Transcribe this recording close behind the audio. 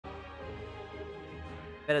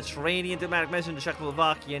Mediterranean diplomatic mission to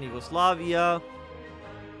Czechoslovakia and Yugoslavia.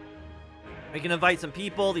 We can invite some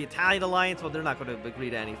people. The Italian alliance, well, they're not going to agree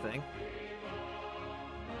to anything.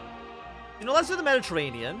 You know, let's do the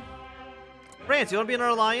Mediterranean. France, you want to be in our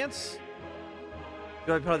alliance?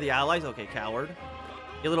 You want to be part of the Allies? Okay, coward.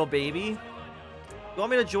 You little baby. You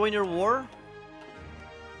want me to join your war?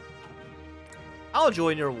 I'll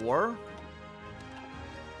join your war.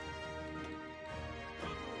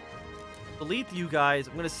 Delete you guys.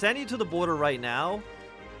 I'm going to send you to the border right now.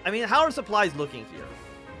 I mean, how are supplies looking here?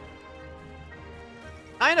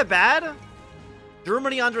 Kinda bad.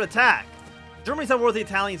 Germany under attack. Germany's at war with the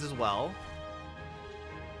Italians as well.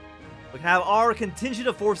 We can have our contingent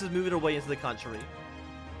of forces moving their way into the country.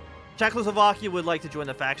 Czechoslovakia would like to join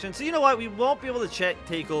the faction. So you know what? We won't be able to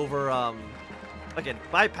take over, again,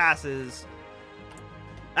 bypasses.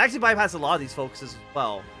 Actually bypass a lot of these folks as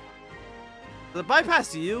well. Does it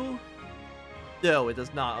bypass you? No, it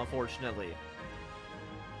does not, unfortunately.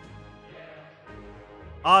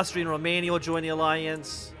 Austria and Romania will join the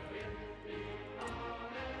alliance.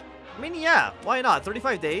 I mean, yeah, why not?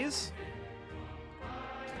 35 days?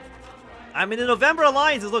 I mean, the November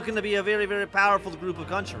alliance is looking to be a very, very powerful group of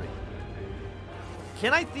country.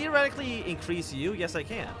 Can I theoretically increase you? Yes, I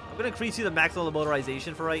can. I'm going to increase you the maximum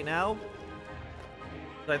motorization for right now.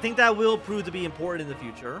 But I think that will prove to be important in the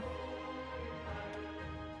future.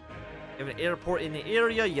 You have an airport in the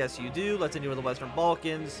area? Yes, you do. Let's endure the Western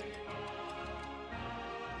Balkans.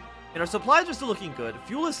 And our supplies are still looking good.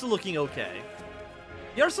 Fuel is still looking okay.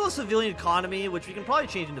 We are still a civilian economy, which we can probably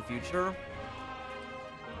change in the future.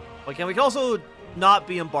 Okay, we can also not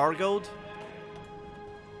be embargoed,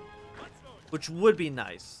 which would be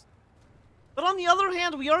nice. But on the other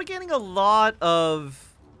hand, we are getting a lot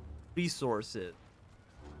of resources.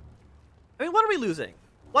 I mean, what are we losing?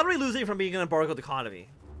 What are we losing from being an embargoed economy?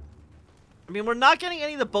 I mean, we're not getting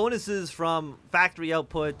any of the bonuses from factory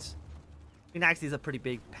output. I mean, actually, it's a pretty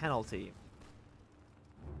big penalty.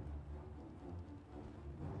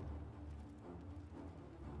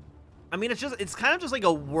 I mean, it's kind of just like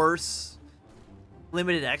a worse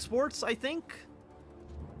limited exports, I think.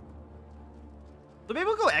 So maybe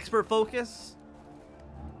we'll go expert focus.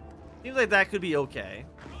 Seems like that could be okay.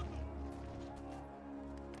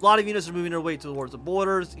 A lot of units are moving their way towards the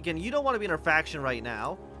borders. Again, you don't want to be in our faction right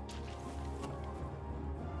now.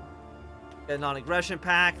 Get a non-aggression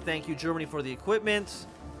pack. Thank you, Germany, for the equipment.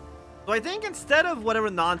 So I think instead of whatever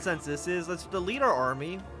nonsense this is, let's delete our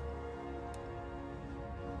army.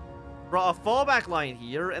 Draw a fallback line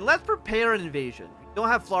here, and let's prepare an invasion. We don't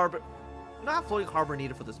have floating harbor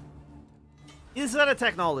needed for this. Is that a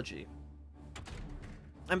technology?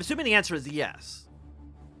 I'm assuming the answer is yes.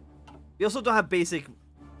 We also don't have basic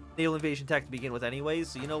naval invasion tech to begin with anyways,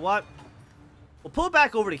 so you know what? We'll pull it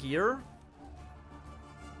back over to here.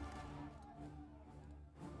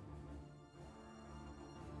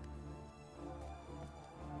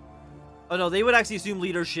 Oh no, they would actually assume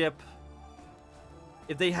leadership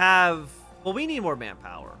if they have... Well, we need more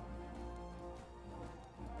manpower.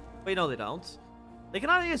 Wait, no, they don't. They can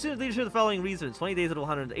only assume leadership for the following reasons. 20 days at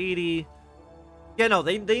 180. Yeah, no,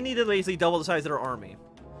 they need to basically double the size of their army.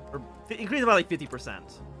 Or increase it by like 50%.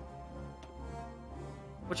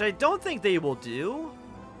 Which I don't think they will do.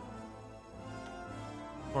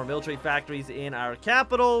 More military factories in our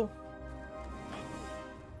capital.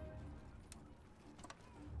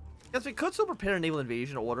 Guess we could still prepare a naval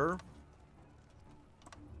invasion order.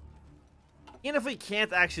 Even if we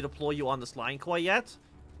can't actually deploy you on this line quite yet.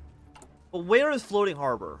 But where is floating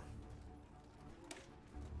harbor?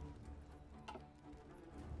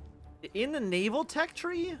 In the naval tech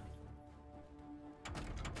tree?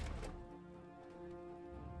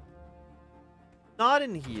 Not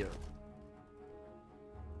in here.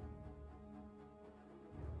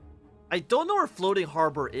 I don't know where floating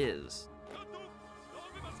harbor is.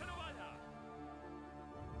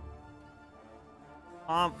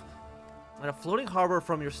 A floating harbor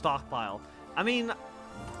from your stockpile. I mean,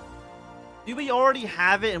 do we already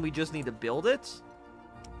have it and we just need to build it?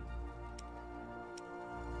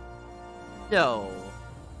 No,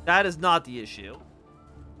 that is not the issue.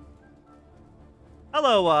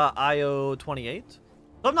 Hello, IO28.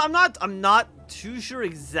 I'm not too sure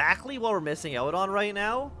exactly what we're missing out on right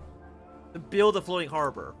now to build a floating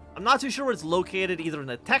harbor. I'm not too sure where it's located, either in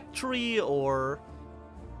the tech tree or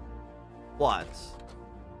what.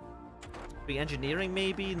 Engineering,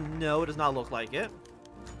 maybe? No, it does not look like it.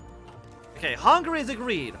 Okay, Hungary has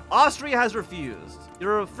agreed. Austria has refused.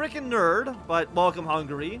 You're a freaking nerd, but welcome,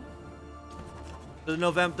 Hungary.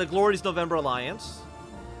 The glorious November alliance.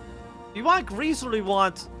 Do you want Greece or do you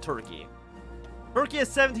want Turkey? Turkey has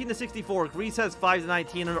 17 to 64. Greece has 5 to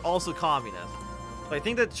 19 and are also communist. So I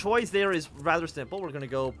think the choice there is rather simple. We're going to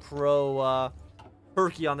go pro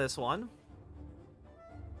Turkey on this one.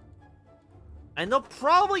 And they'll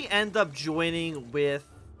probably end up joining with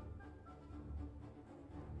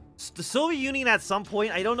the Soviet Union at some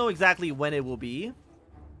point. I don't know exactly when it will be.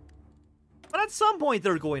 But at some point,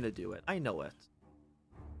 they're going to do it. I know it.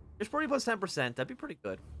 There's pretty plus 10%. That'd be pretty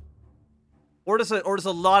good. Or just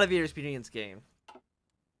a lot of air experience game.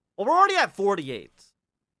 Well, we're already at 48.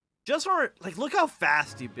 Just for, like, look how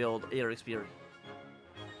fast you build air experience.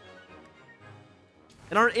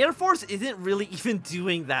 And our Air Force isn't really even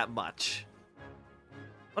doing that much.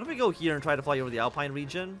 What if we go here and try to fly over the Alpine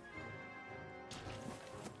region?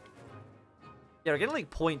 Yeah, we're getting like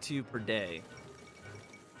 0.2 per day.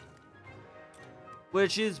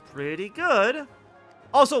 Which is pretty good.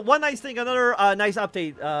 Also, one nice thing, another nice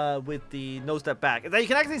update with the no step back, is that you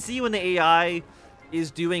can actually see when the AI is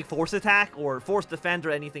doing force attack or force defend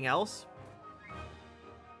or anything else.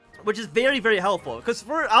 Which is very, very helpful. Because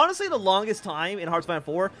for, honestly, the longest time in Hearthstone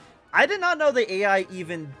 4, I did not know the AI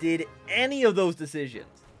even did any of those decisions.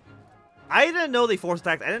 I didn't know they force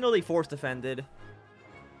attacked. I didn't know they force defended.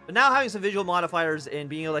 But now having some visual modifiers and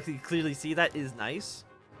being able to clearly see that is nice.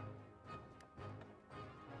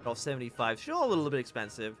 75, still a little bit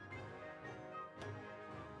expensive.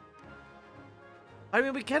 I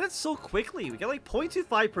mean, we get it so quickly. We get like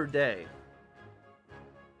 0.25 per day.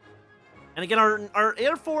 And again, our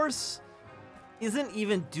Air Force isn't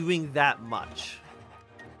even doing that much.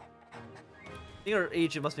 I think our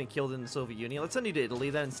agent must have been killed in the Soviet Union. Let's send you to Italy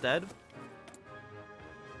then instead.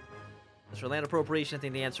 For land appropriation, I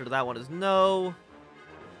think the answer to that one is no.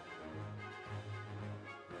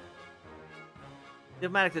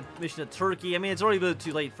 Diplomatic mission to Turkey. I mean, it's already a bit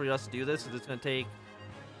too late for us to do this, so it's going to take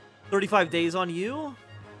 35 days on you.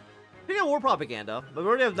 We got war propaganda, but we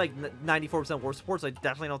already have like 94% war support, so I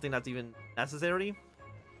definitely don't think that's even necessary.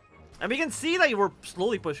 And we can see that we're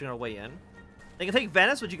slowly pushing our way in. They can take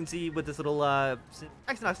Venice, which you can see with this little, actually,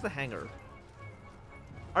 no, that's the hangar.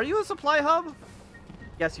 Are you a supply hub?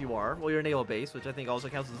 Yes, you are. Well, you're a naval base, which I think also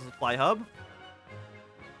counts as a supply hub.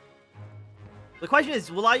 The question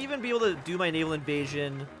is, will I even be able to do my naval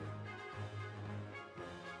invasion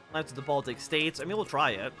to the Baltic states? I mean, we'll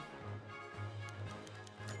try it.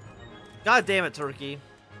 God damn it, Turkey.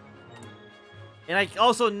 And I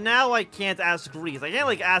also, now I can't ask Greece. I can't,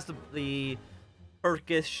 like, ask the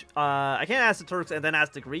Turkish, I can't ask the Turks and then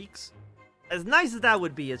ask the Greeks. As nice as that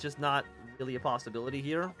would be, it's just not really a possibility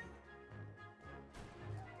here.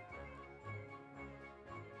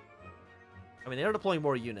 I mean, they're deploying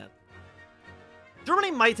more units.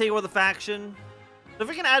 Germany might take over the faction. So if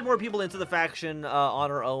we can add more people into the faction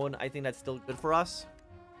on our own, I think that's still good for us.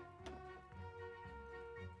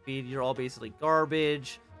 You're all basically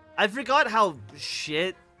garbage. I forgot how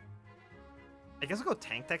shit. I guess I'll go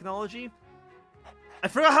tank technology. I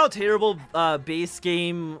forgot how terrible base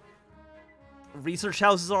game research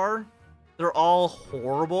houses are. They're all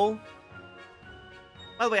horrible.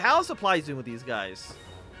 By the way, how is supplies doing with these guys?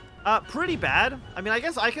 Pretty bad. I mean, I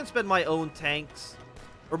guess I can spend my own tanks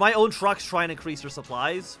or my own trucks trying to increase their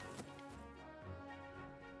supplies.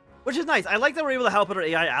 Which is nice. I like that we're able to help our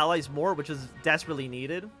AI allies more, which is desperately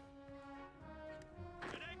needed.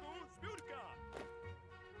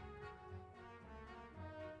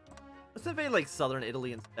 Let's invade, like, southern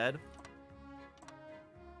Italy instead.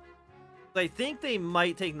 I think they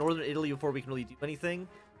might take northern Italy before we can really do anything.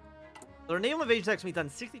 Their naval invasion attacks will be done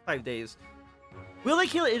in 65 days. Will they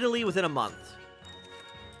kill Italy within a month?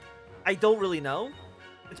 I don't really know.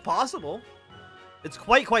 It's possible. It's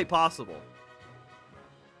quite possible.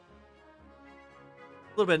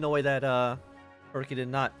 A little bit annoyed that Turkey did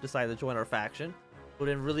not decide to join our faction. Would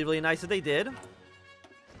have been really, really nice if they did.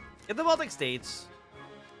 Get the Baltic states.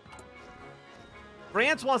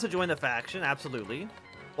 France wants to join the faction, absolutely.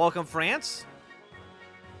 Welcome, France.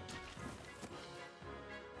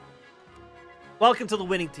 Welcome to the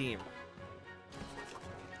winning team.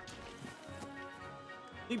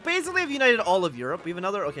 We basically have united all of Europe. We have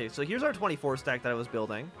another... Okay, so here's our 24 stack that I was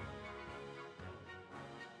building.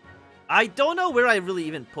 I don't know where I really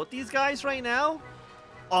even put these guys right now.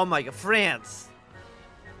 Oh my god, France.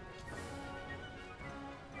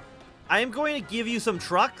 I am going to give you some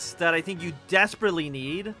trucks that I think you desperately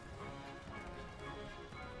need.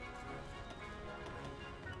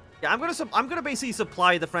 Yeah, I'm gonna basically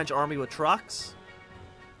supply the French army with trucks.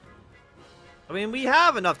 I mean, we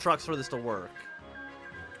have enough trucks for this to work.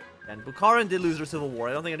 And Bukharan did lose their civil war.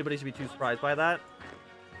 I don't think anybody should be too surprised by that.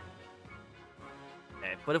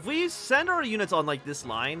 Okay, but if we send our units on, like, this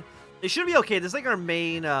line, they should be okay. This is, like, our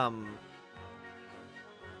main,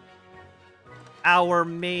 our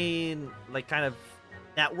main, like, kind of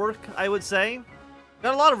network, I would say.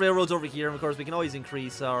 Got a lot of railroads over here, and of course, we can always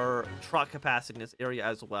increase our truck capacity in this area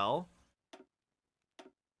as well.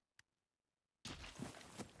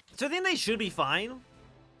 So I think they should be fine.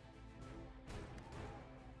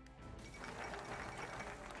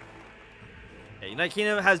 Okay, United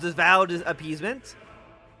Kingdom has disavowed appeasement.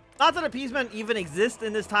 Not that appeasement even exists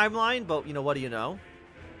in this timeline, but, you know, what do you know?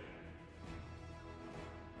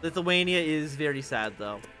 Lithuania is very sad,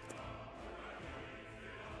 though.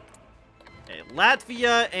 Okay,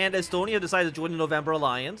 Latvia and Estonia decided to join the November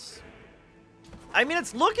Alliance. I mean,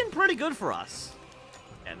 it's looking pretty good for us.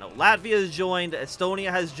 Yeah, no, Latvia has joined, Estonia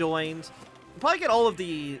has joined. We'll probably get all of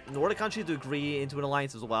the Nordic countries to agree into an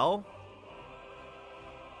alliance as well.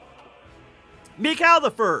 Mikhail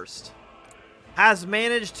I has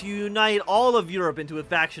managed to unite all of Europe into a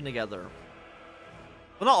faction together.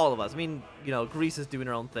 Well, not all of us. I mean, you know, Greece is doing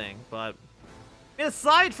their own thing, but... I mean,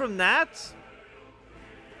 aside from that...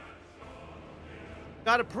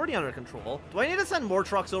 Got it pretty under control. Do I need to send more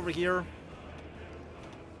trucks over here?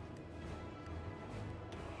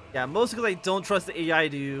 Yeah, mostly because I don't trust the AI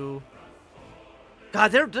to...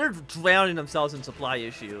 God, they're drowning themselves in supply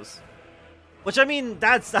issues. Which, I mean,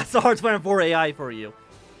 that's the HOI4 AI for you.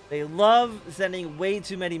 They love sending way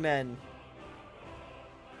too many men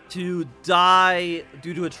to die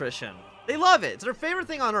due to attrition. They love it. It's their favorite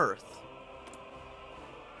thing on Earth.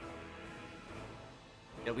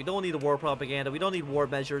 Yeah, we don't need war propaganda. We don't need war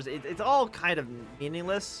measures. It's all kind of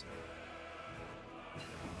meaningless.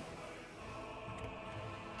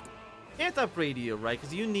 Can't upgrade you, right?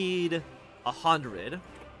 Because you need 100.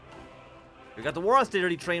 We got the war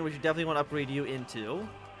austerity train, which you definitely want to upgrade you into.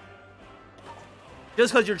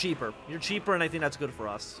 Just because you're cheaper. You're cheaper, and I think that's good for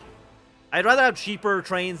us. I'd rather have cheaper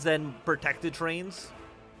trains than protected trains.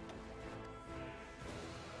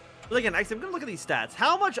 But again, actually, I'm going to look at these stats.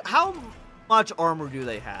 How much armor do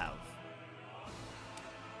they have?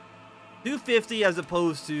 250 as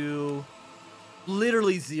opposed to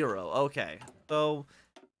literally 0. Okay. So,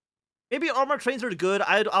 maybe armor trains are good.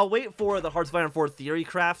 I'll wait for the HOI4 theory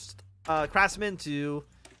craftsman to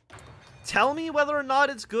tell me whether or not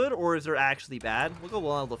it's good or if they're actually bad. We'll go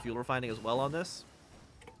on the fuel refining as well on this.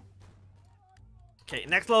 Okay,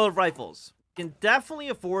 next level of rifles. We can definitely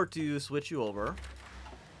afford to switch you over.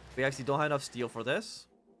 We actually don't have enough steel for this.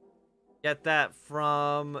 Get that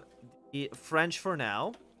from the French for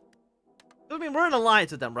now. I mean, we're in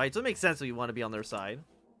alliance with them, right? So it makes sense that we want to be on their side.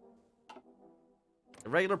 The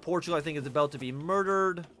regular Portugal, I think, is about to be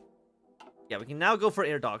murdered. Yeah, we can now go for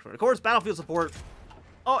air doctrine. Of course, battlefield support.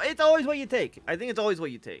 Oh, it's always what you take. I think it's always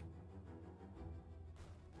what you take.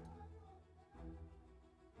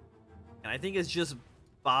 And I think it's just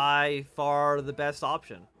by far the best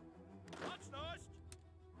option. That's nice.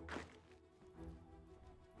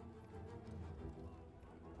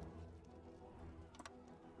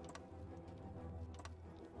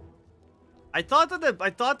 I thought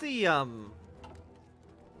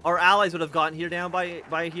our allies would have gotten here down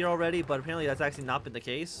by here already, but apparently that's actually not been the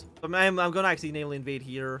case. But I'm going to actually naval invade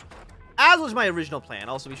here, as was my original plan.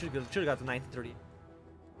 Also, we should have got to 1930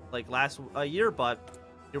 like last year, but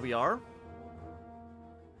here we are.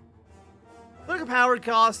 Look at power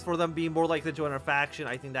cost for them being more likely to join our faction.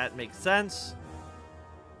 I think that makes sense.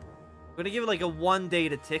 I'm going to give it like a 1 day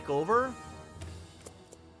to tick over.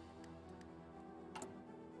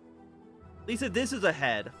 At least if this is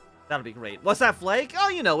ahead, that'll be great. What's that flag? Oh,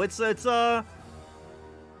 you know, it's a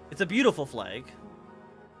beautiful flag.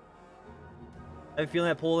 I have a feeling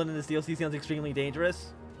that Poland in this DLC sounds extremely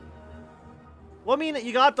dangerous. Well, I mean,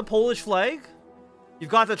 you got the Polish flag, you've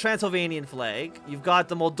got the Transylvanian flag, you've got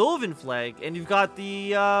the Moldovan flag, and you've got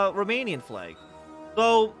the Romanian flag.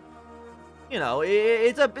 So, you know,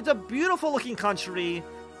 it's a beautiful looking country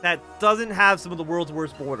that doesn't have some of the world's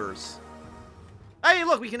worst borders. Hey,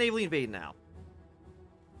 look, we can navally invade now.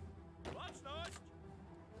 That's nice.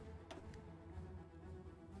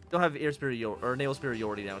 Don't have air superiority or naval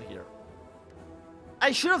superiority down here.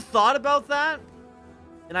 I should have thought about that,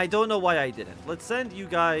 and I don't know why I didn't. Let's send you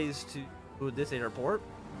guys to this airport.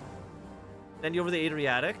 Send you over the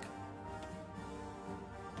Adriatic.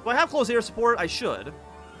 Do I have close air support? I should.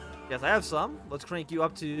 Yes, I have some. Let's crank you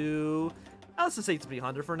up to, let's just say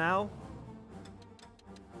 300 for now.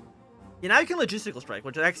 Yeah, now you can logistical strike,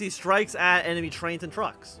 which actually strikes at enemy trains and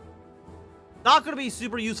trucks. Not going to be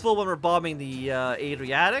super useful when we're bombing the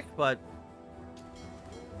Adriatic, but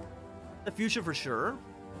the future for sure.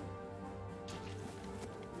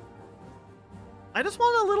 I just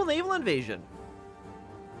want a little naval invasion.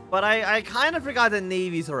 But I kind of forgot that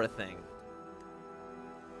navies are a thing.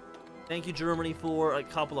 Thank you, Germany, for a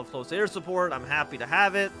couple of close air support. I'm happy to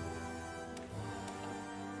have it.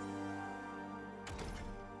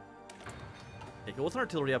 Okay, go with an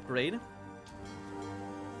artillery upgrade.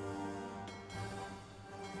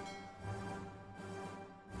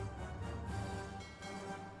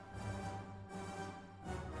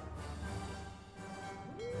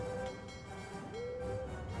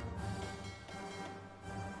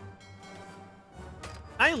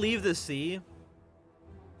 I leave the sea.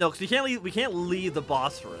 No, because we can't leave the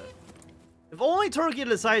Bosphorus. If only Turkey had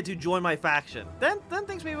decided to join my faction, then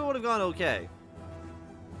things maybe would have gone okay.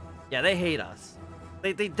 Yeah, they hate us.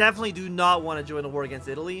 They definitely do not want to join the war against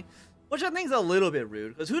Italy, which I think is a little bit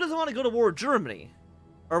rude, because who doesn't want to go to war with Germany?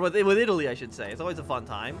 Or with Italy, I should say. It's always a fun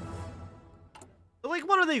time. But, like,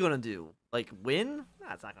 what are they going to do? Like, win?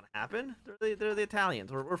 That's not going to happen. They're the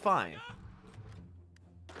Italians. We're fine.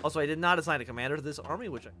 Also, I did not assign a commander to this army,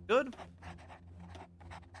 which I could.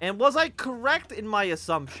 And was I correct in my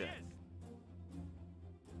assumption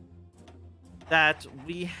that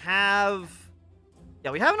we have... Yeah,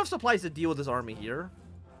 we have enough supplies to deal with this army here.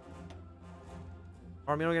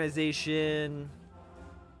 Army organization.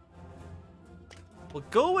 We'll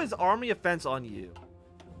go as army offense on you.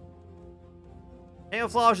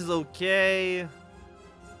 Camouflage is okay.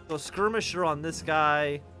 Go skirmisher on this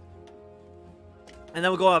guy. And then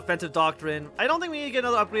we'll go offensive doctrine. I don't think we need to get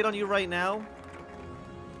another upgrade on you right now.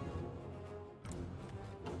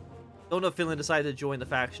 Don't know if Finland decided to join the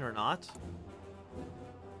faction or not.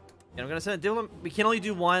 And I'm gonna send Dylan. We can only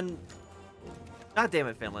do one. God damn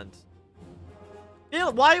it, Finland.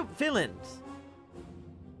 Why Finland?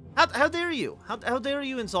 How dare you? How dare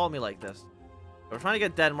you insult me like this? We're trying to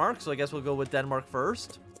get Denmark, so I guess we'll go with Denmark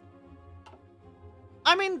first.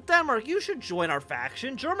 I mean, Denmark, you should join our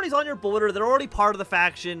faction. Germany's on your border. They're already part of the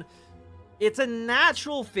faction. It's a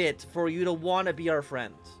natural fit for you to want to be our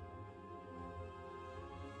friend.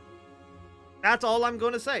 That's all I'm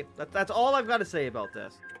going to say. That's all I've got to say about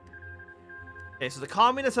this. Okay, so the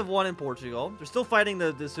communists have won in Portugal. They're still fighting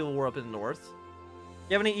the civil war up in the north.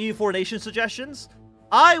 You have any EU4 nation suggestions?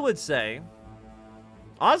 I would say,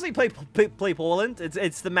 honestly, play Poland.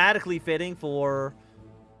 It's thematically fitting for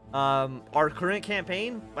our current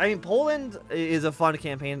campaign. I mean, Poland is a fun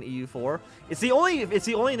campaign in EU4. It's the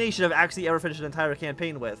only nation I've actually ever finished an entire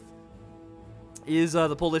campaign with. Is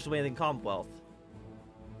the Polish-Romanian Commonwealth.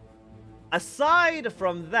 Aside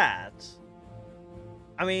from that,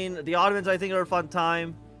 I mean, the Ottomans, I think, are a fun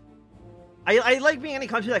time. I like being any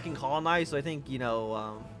country that can colonize, so I think, you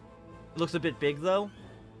know, it looks a bit big, though.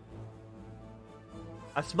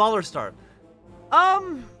 A smaller start.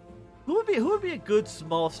 Who would be a good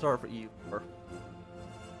small star for EU4?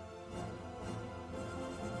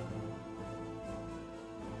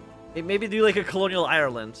 Maybe do like a colonial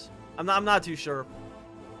Ireland. I'm not too sure.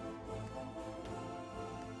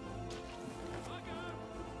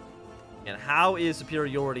 And how is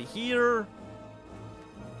superiority here?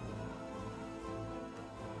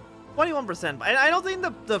 21%. I don't think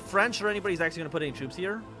the French or anybody's actually going to put any troops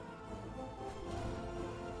here.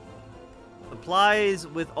 Supplies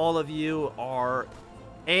with all of you are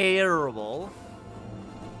terrible.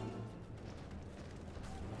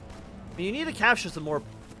 I mean, you need to capture some more.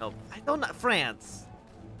 No, I don't know. France.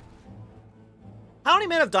 How many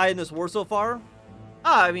men have died in this war so far?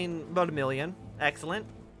 I mean, about 1 million. Excellent.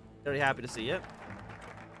 Very happy to see it.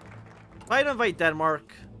 Try to invite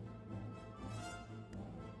Denmark.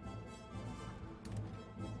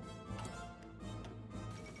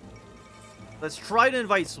 Let's try to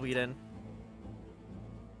invite Sweden.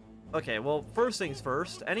 Okay, well, first things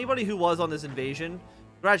first. Anybody who was on this invasion,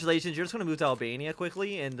 congratulations. You're just going to move to Albania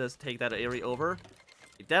quickly and just take that area over.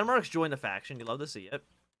 Denmark's joined the faction. You love to see it.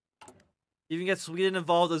 You can get Sweden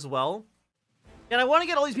involved as well. And I want to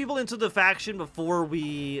get all these people into the faction before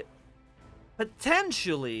we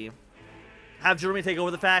potentially have Germany take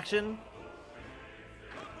over the faction.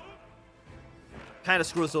 Kind of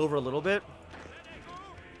screw us over a little bit.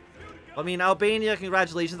 I mean, Albania,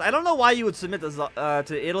 congratulations. I don't know why you would submit this, to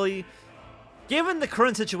Italy. Given the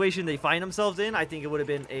current situation they find themselves in, I think it would have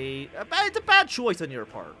been it's a bad choice on your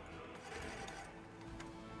part.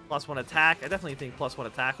 +1 attack. I definitely think +1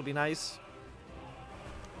 attack would be nice.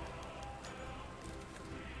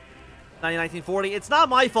 1940. It's not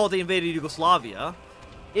my fault they invaded Yugoslavia.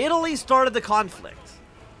 Italy started the conflict.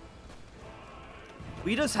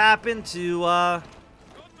 We just happened to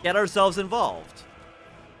get ourselves involved.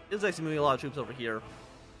 This is actually moving a lot of troops over here.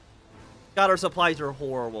 God, our supplies are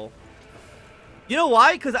horrible. You know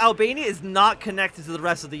why? Because Albania is not connected to the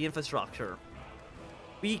rest of the infrastructure.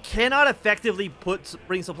 We cannot effectively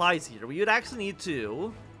bring supplies here. We would actually need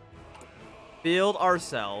to build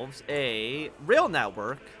ourselves a rail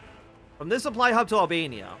network from this supply hub to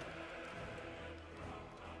Albania.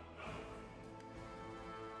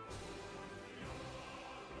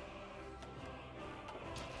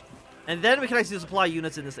 And then we can actually supply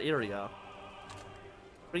units in this area.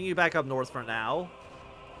 Bring you back up north for now.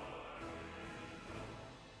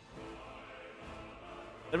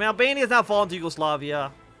 I mean, Albania has now fallen to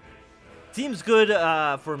Yugoslavia. Seems good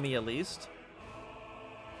for me, at least.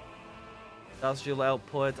 Industrial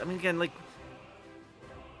output. I mean, again, like...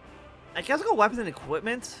 I guess go weapons and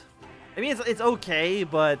equipment. I mean, it's okay,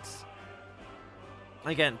 but...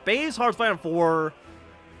 Again, base, Hardfire, and 4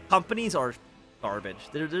 companies are garbage.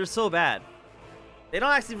 They're so bad. They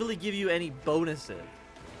don't actually really give you any bonuses.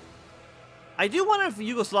 I do wonder if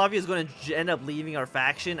Yugoslavia is going to end up leaving our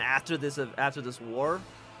faction after this war.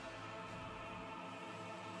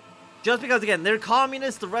 Just because, again, they're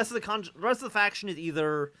communists. The rest of the faction is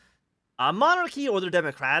either a monarchy or they're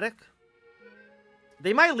democratic.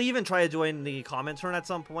 They might leave and try to join the Comintern at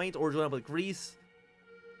some point, or join up with Greece.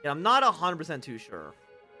 Yeah, I'm not 100% too sure.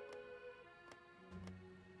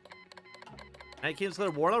 Alright, King's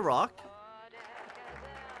declared war on Iraq.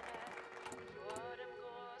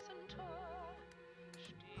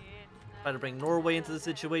 Try to bring Norway into the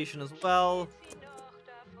situation as well.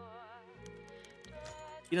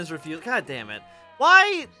 Units refuse. God damn it.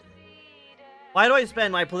 Why do I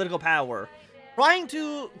spend my political power trying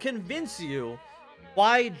to convince you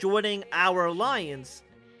why joining our alliance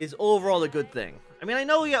is overall a good thing? I mean, I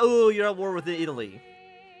know you're at war with Italy.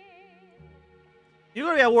 You're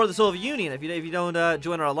going to be at war with the Soviet Union if you don't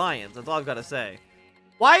join our alliance. That's all I've got to say.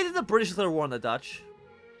 Why did the British declare war on the Dutch?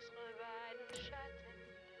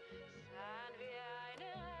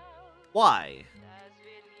 Why?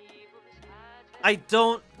 I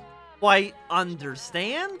don't quite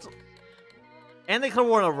understand. And they declare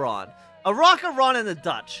war on Iran. Iraq, Iran, and the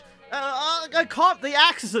Dutch. The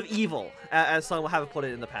axis of evil, as some have put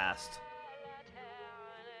it in the past.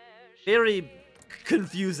 Very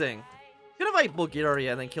confusing. Could invite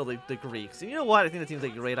Bulgaria and then kill the Greeks. And you know what? I think that seems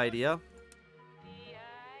like a great idea.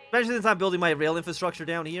 Especially since I'm building my rail infrastructure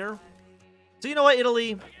down here. So you know what,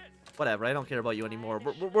 Italy? Whatever, I don't care about you anymore.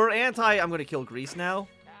 We're anti, I'm going to kill Greece now.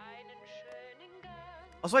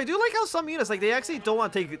 Also, I do like how some units, like, they actually don't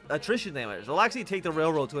want to take attrition damage. They'll actually take the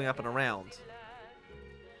railroads going up and around.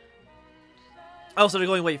 Also, they're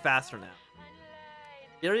going way faster now.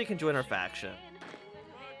 Here you can join our faction.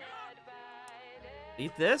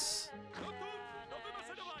 Eat this.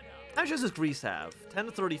 How much does Greece have? 10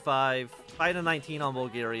 to 35, 5 to 19 on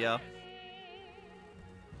Bulgaria.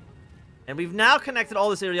 And we've now connected all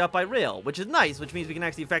this area up by rail, which is nice, which means we can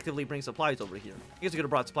actually effectively bring supplies over here. I guess we could have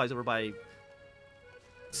brought supplies over by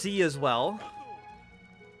sea as well.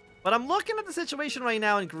 But I'm looking at the situation right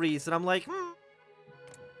now in Greece, and I'm like,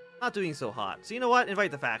 not doing so hot. So you know what?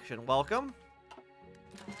 Invite the faction. Welcome.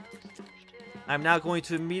 I'm now going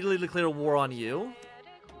to immediately declare war on you.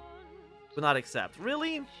 Will not accept.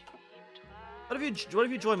 Really? What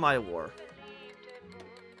if you join my war?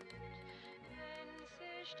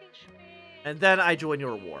 And then I join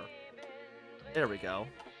your war. There we go.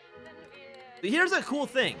 But here's a cool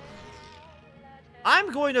thing.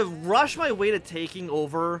 I'm going to rush my way to taking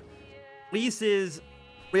over Greece's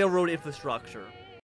railroad infrastructure.